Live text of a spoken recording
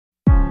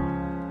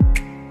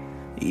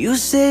You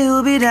say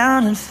you'll be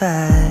down in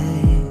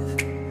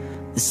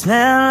 5. The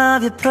smell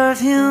of your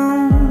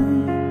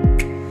perfume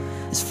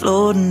is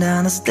floating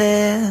down the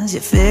stairs.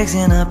 You're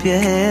fixing up your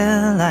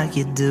hair like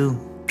you do.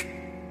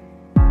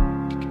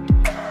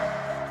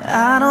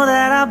 I know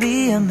that I'll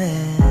be a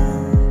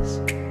mess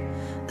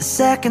the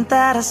second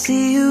that I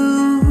see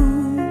you.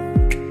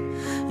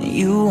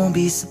 You won't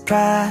be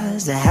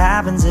surprised, it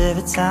happens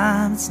every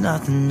time, it's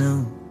nothing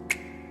new.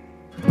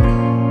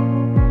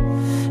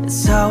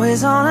 It's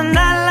always on a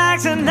night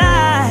like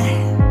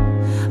tonight.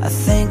 I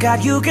thank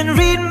God you can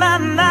read my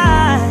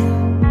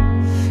mind,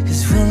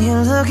 'cause when you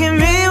look at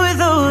me with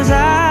those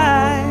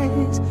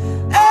eyes,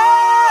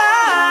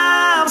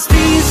 I'm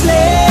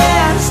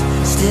speechless,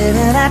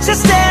 staring at you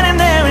standing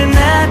there in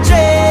that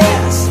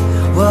dress.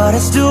 What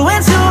it's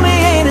doing to me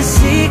ain't a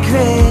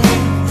secret,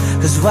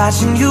 'cause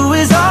watching you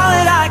is all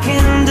that I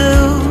can do.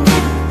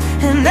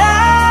 And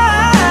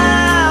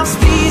I'm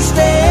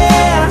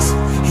speechless.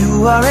 You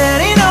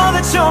already know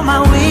that you're my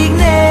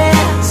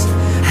weakness.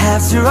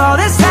 After all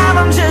this time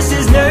I'm just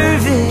as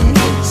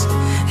nervous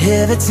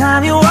every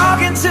time you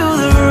walk into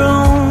the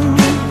room.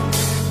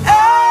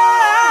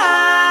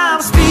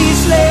 I'm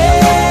speechless.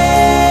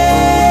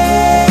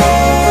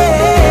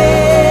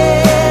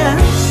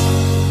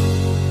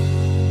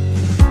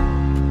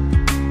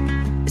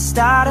 It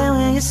started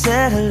when you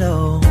said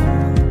hello,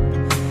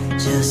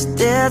 just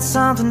did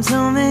something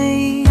to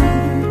me.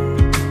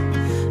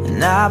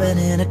 And I've been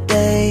in a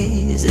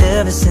daze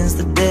ever since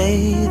the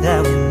day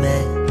that we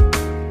met.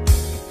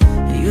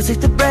 You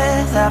take the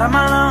breath out of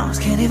my lungs,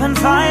 can't even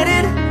fight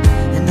it,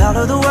 and all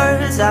of the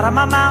words out of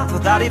my mouth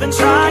without even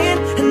trying.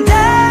 And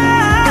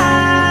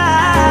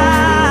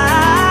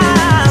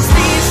I'm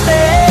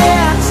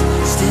speechless,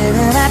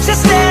 staring at you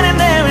standing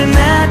there in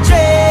that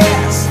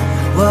dress.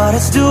 What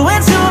it's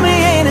doing to me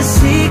ain't a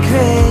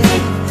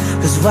secret,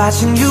 'cause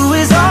watching you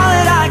is all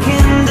that I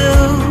can do.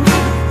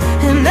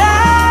 And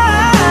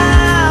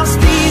I'm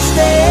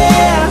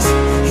speechless.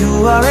 You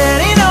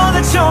already know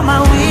that you're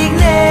my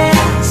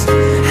weakness.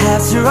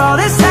 After all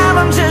this time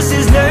I'm just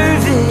as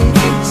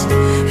nervous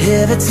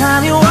every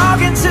time you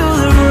walk into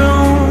the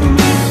room.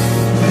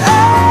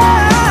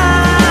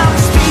 I'm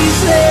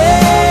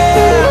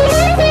speechless.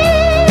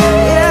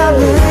 Yeah,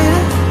 baby.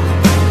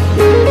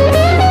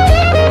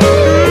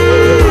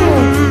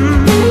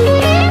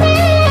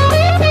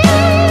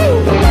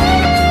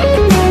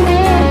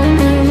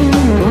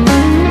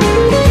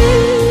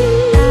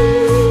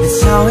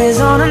 It's always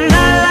on a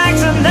night like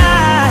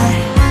tonight.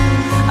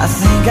 I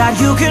thank God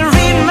you can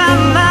read my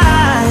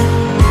mind,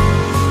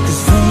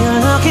 'cause when you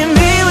look at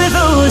me with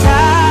those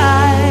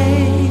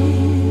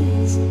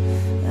eyes,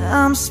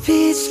 I'm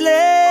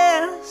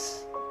speechless.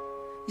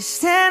 You're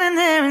standing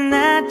there in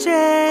that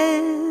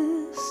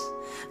dress.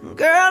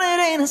 Girl, it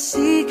ain't a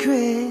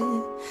secret,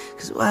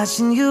 'cause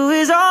watching you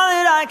is all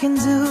that I can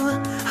do.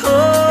 Oh,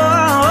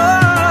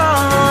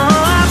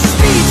 I'm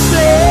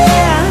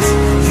speechless.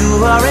 You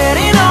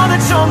already know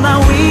that you're my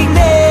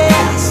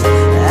weakness.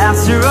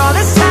 After all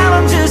this time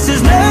I'm just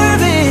as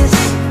nervous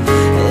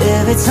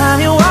every time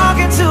you